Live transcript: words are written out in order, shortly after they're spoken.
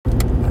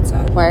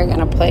We're going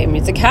to play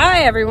music.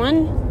 Hi,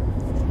 everyone.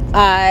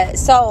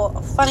 So,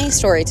 funny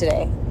story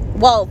today.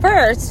 Well,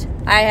 first,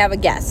 I have a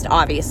guest,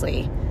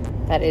 obviously.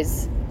 That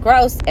is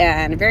gross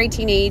and very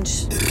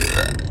teenage.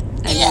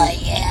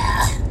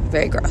 Yeah.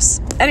 Very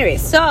gross. Anyway,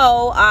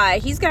 so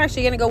he's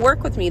actually going to go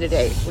work with me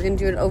today. We're going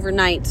to do an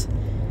overnight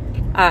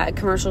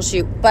commercial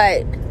shoot.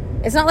 But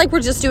it's not like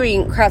we're just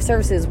doing craft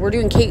services. We're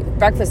doing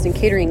breakfast and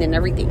catering and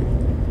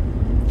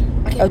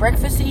everything. Okay,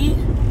 breakfast to eat?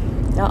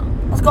 Yeah.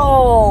 Let's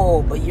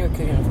go. But you're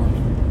cooking it for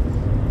me.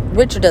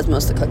 Richard does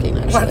most of the cooking,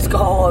 actually. Let's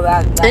go.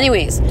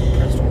 Anyways,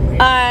 it's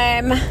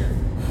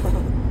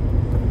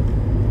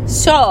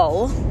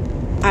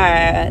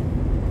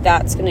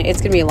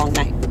gonna be a long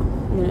night.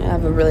 I'm gonna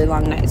have a really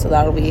long night, so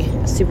that'll be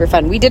super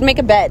fun. We did make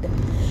a bed,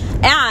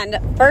 and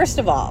first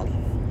of all,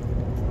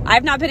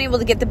 I've not been able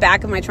to get the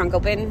back of my trunk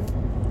open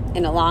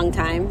in a long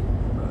time,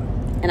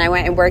 and I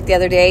went and worked the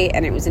other day,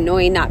 and it was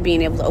annoying not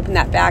being able to open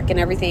that back and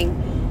everything.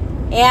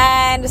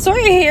 And Sawyer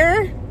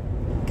here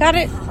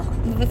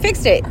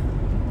fixed it.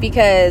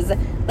 Because,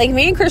 like,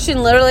 me and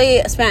Christian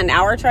literally spent an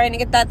hour trying to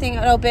get that thing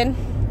open.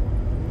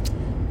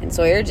 And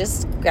Sawyer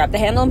just grabbed the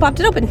handle and popped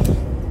it open.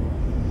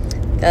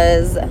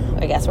 Because,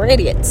 I guess we're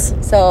idiots.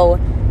 So,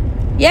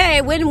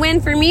 yay,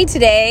 win-win for me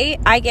today.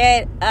 I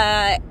get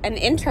an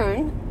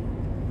intern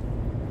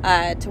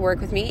to work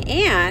with me.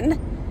 And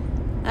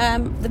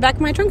the back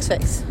of my trunk's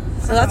fixed.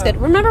 So that's good.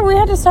 Remember, we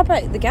had to stop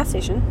at the gas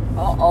station.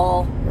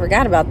 Uh-oh.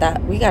 Forgot about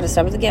that. We got to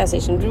stop at the gas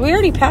station. Did we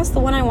already pass the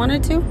one I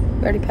wanted to?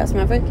 We already passed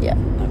Maverick? Yeah.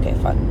 Okay,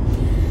 fun.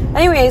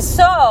 Anyways,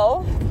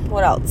 so,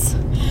 what else?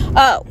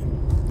 Oh,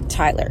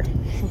 Tyler.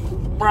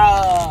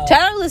 Bruh.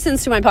 Tyler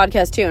listens to my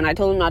podcast, too, and I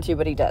told him not to,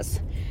 but he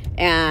does.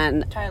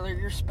 And Tyler,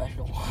 you're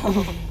special.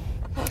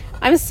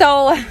 I'm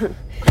so,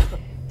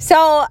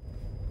 I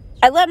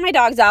let my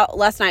dogs out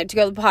last night to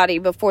go to the potty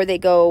before they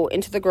go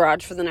into the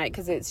garage for the night,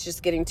 because it's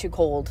just getting too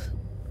cold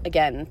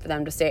again for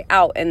them to stay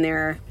out in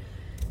their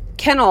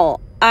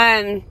kennel.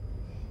 And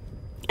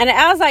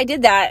as I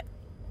did that,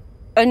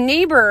 a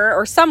neighbor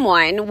or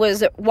someone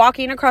was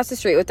walking across the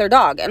street with their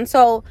dog. And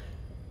so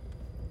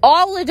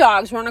all the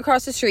dogs run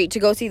across the street to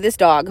go see this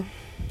dog.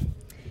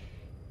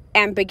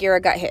 And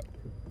Bagheera got hit.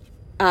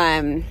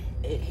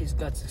 His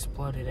guts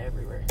exploded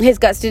everywhere. His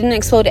guts didn't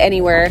explode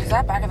anywhere. Does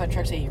that back of the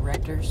truck say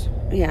erectors?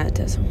 Yeah, it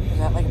does. Is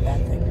that like a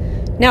bad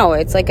thing? No,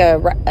 it's like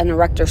an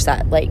erector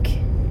set. Like,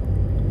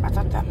 I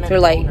thought that meant they're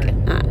like,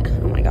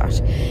 oh my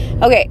gosh.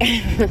 Okay.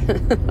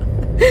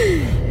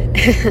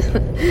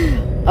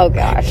 Oh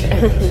gosh.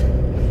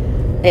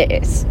 It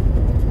is.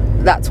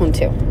 That's one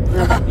too.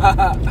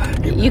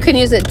 Okay. You can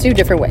use it two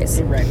different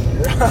ways.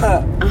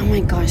 Oh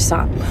my gosh,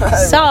 stop.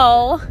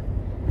 So,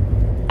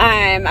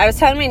 I was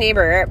telling my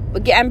neighbor,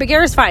 and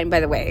Bagheera's fine, by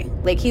the way.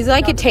 Like, he's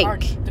like a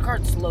tank. The car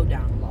slowed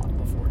down a lot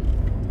before,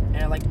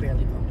 and it like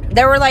barely bumped.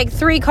 There were like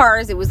 3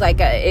 cars. It was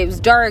like it was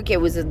dark. It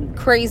was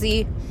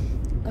crazy.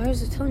 I was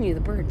just telling you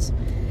the birds.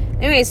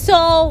 Anyway,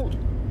 so,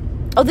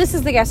 this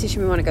is the gas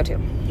station we want to go to.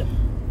 Yep.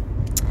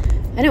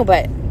 I know,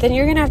 but then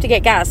you're going to have to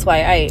get gas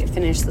while I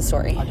finish the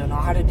story. I don't know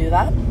how to do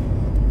that.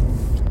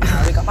 I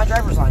already got my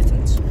driver's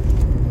license.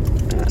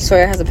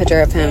 Sawyer has a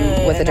picture of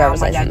him with a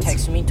driver's license. My dad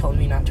texted me, told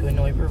me not to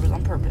annoy Rivers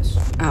on purpose.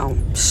 Oh,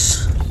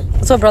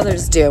 that's what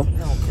brothers do.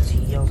 No, because he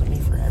yells at me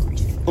for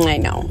everything. I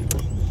know.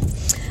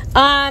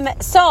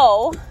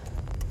 So,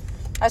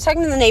 I was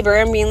talking to the neighbor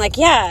and being like,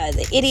 yeah,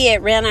 the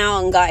idiot ran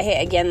out and got hit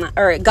again,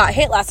 or got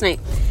hit last night.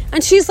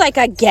 And she's like,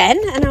 again?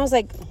 And I was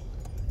like,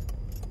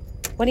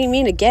 what do you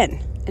mean again?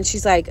 And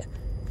she's like,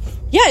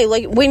 yeah,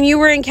 like when you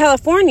were in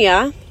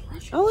California.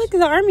 Russians. Oh, look at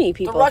the army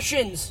people. The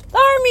Russians. The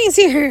army's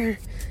here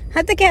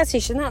at the gas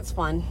station. That's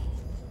fun.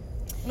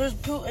 There's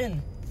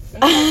Putin.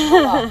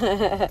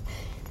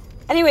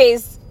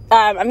 Anyways,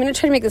 I'm going to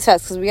try to make this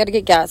fast because we got to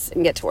get gas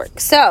and get to work.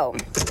 So,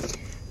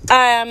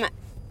 the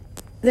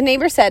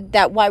neighbor said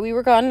that while we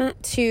were going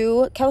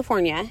to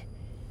California,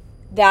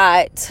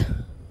 that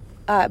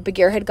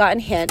Bagheera had gotten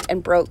hit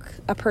and broke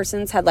a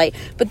person's headlight,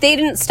 but they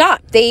didn't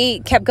stop. They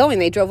kept going.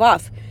 They drove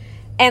off.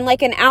 And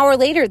like an hour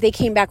later, they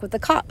came back with the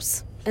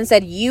cops and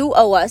said, you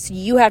owe us.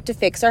 You have to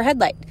fix our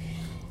headlight.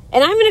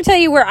 And I'm going to tell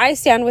you where I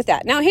stand with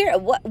that. Now, here,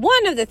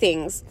 one of the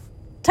things,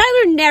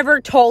 Tyler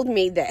never told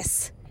me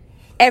this,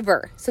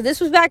 ever. So this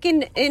was back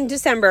in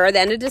December, or the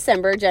end of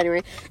December,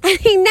 January, and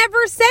he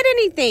never said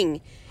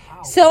anything.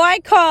 How? So I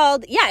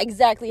called, yeah,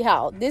 exactly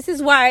how. This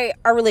is why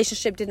our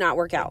relationship did not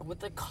work out.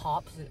 With the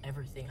cops and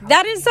everything.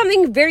 That is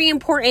something very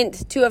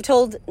important to have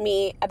told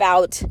me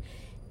about,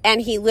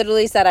 and he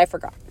literally said, I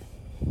forgot.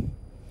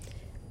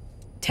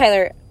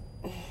 Tyler,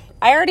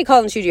 I already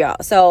called and chewed you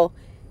out, so,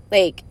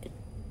 like,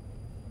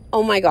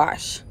 oh my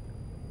gosh.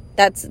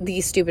 That's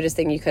the stupidest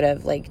thing you could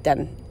have, like,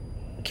 done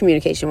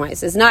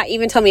communication-wise. Is not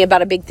even tell me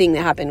about a big thing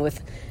that happened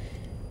with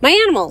my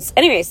animals.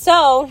 Anyway,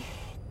 so,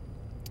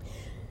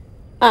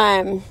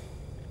 I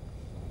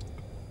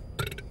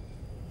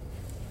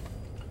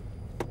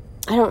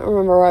don't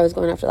remember where I was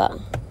going after that.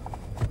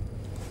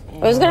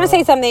 I was going to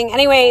say something.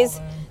 Anyways,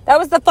 that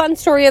was the fun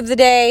story of the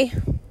day.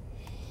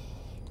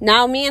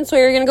 Now me and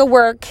Sawyer are going to go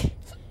work.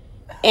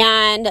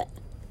 And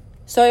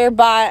Sawyer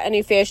bought a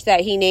new fish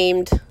that he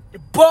named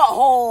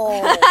Butthole.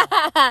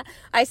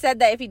 I said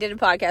that if he did a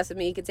podcast with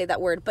me, he could say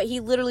that word. But he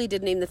literally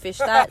did name the fish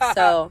that,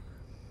 so...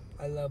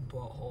 I love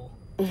butthole.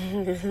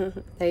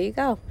 There you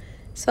go.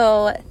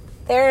 So,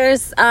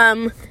 there's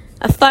a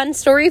fun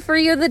story for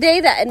you of the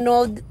day that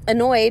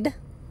annoyed...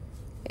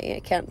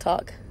 I can't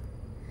talk.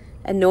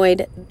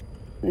 Annoyed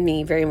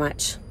me very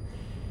much.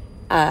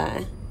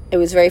 It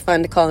was very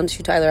fun to call and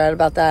shoot Tyler out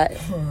about that.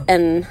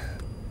 And...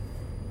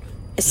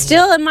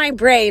 still in my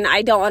brain,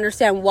 I don't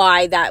understand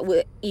why that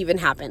even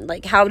happened.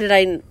 Like, how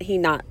did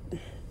he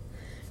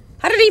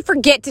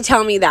forget to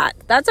tell me that?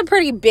 That's a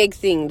pretty big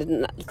thing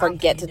to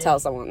forget to tell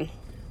someone.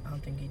 I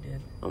don't think he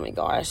did. Oh my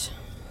gosh.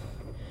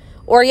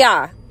 Or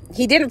yeah,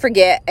 he didn't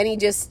forget and he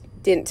just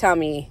didn't tell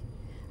me.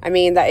 I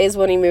mean, that is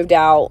when he moved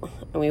out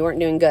and we weren't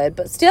doing good.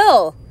 But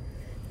still,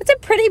 that's a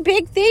pretty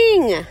big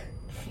thing.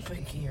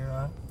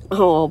 Bagheera.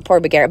 Oh, poor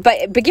Bagheera.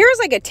 But Bagheera's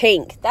like a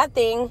tank. That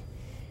thing...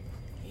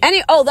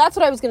 that's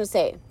what I was going to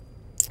say.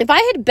 If I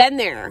had been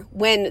there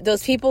when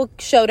those people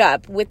showed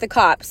up with the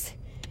cops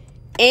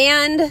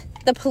and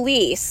the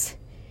police,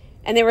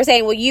 and they were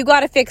saying, well, you got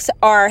to fix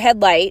our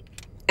headlight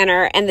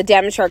and the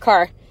damage to our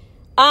car.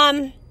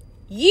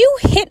 You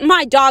hit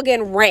my dog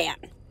and ran.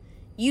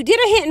 You did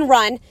a hit and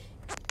run.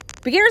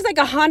 Bagheera's like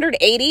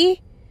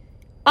 180.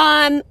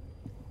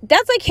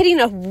 That's like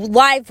hitting a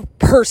live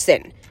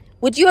person.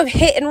 Would you have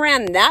hit and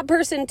ran that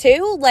person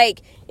too?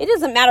 Like, it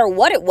doesn't matter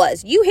what it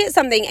was. You hit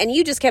something and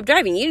you just kept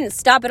driving. You didn't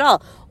stop at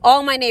all.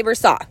 All my neighbors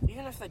saw.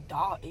 Even if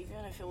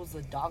it was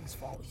the dog's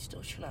fault, we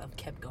still shouldn't have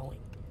kept going.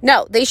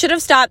 No, they should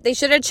have stopped. They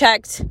should have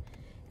checked.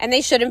 And they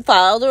shouldn't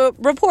filed a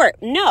report.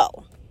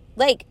 No.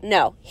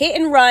 No. Hit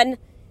and run.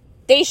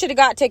 They should have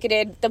got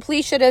ticketed. The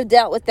police should have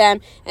dealt with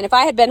them. And if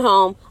I had been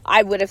home,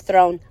 I would have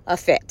thrown a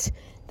fit.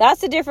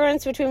 That's the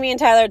difference between me and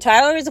Tyler.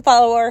 Tyler is a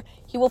follower.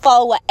 He will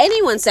follow what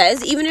anyone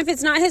says, even if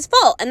it's not his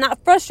fault. And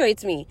that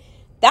frustrates me.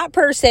 That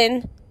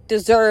person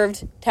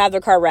deserved to have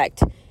their car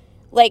wrecked.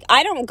 Like,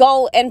 I don't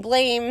go and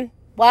blame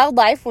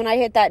wildlife when I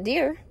hit that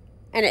deer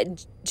and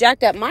it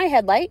jacked up my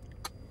headlight.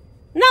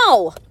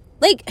 No.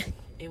 Like,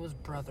 it was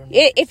brother.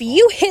 If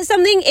you hit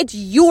something, it's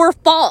your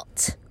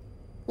fault.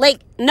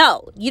 Like,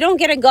 no. You don't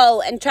get to go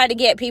and try to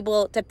get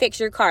people to fix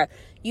your car.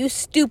 You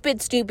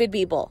stupid, stupid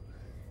people.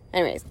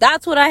 Anyways,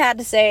 that's what I had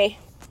to say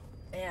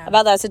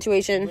about that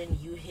situation. When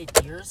you hit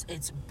deers,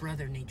 it's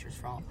brother nature's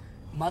fault.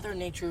 Mother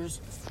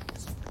nature's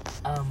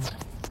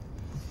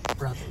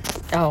brother.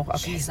 Oh, okay.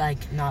 She's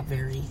like not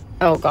very.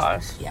 Oh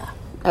gosh. Yeah.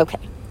 Okay.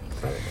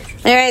 Brother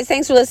nature's. Anyways,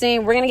 thanks for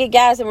listening. We're gonna get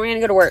gas and we're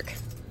gonna go to work.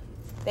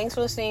 Thanks for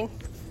listening.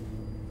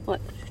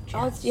 What?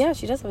 Oh, yeah,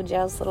 she does have a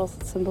jazz little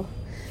symbol.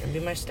 Can be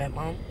my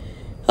stepmom.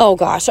 Oh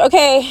gosh.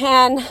 Okay,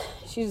 and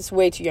she's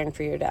way too young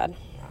for your dad.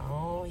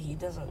 No, he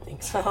doesn't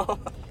think so.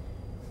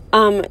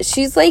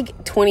 She's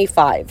like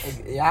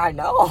 25. Yeah, I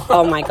know.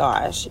 Oh my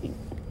gosh.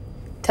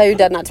 Tell your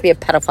dad not to be a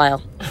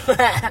pedophile.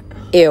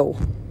 Ew.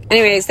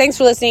 Anyways, thanks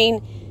for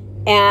listening.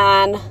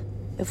 And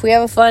if we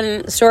have a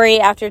fun story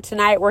after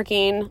tonight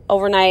working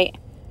overnight,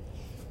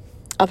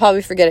 I'll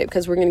probably forget it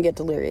because we're going to get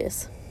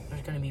delirious.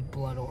 There's going to be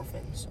blood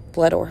orphans.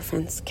 Blood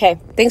orphans. Okay.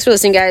 Thanks for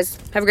listening, guys.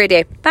 Have a great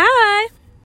day. Bye.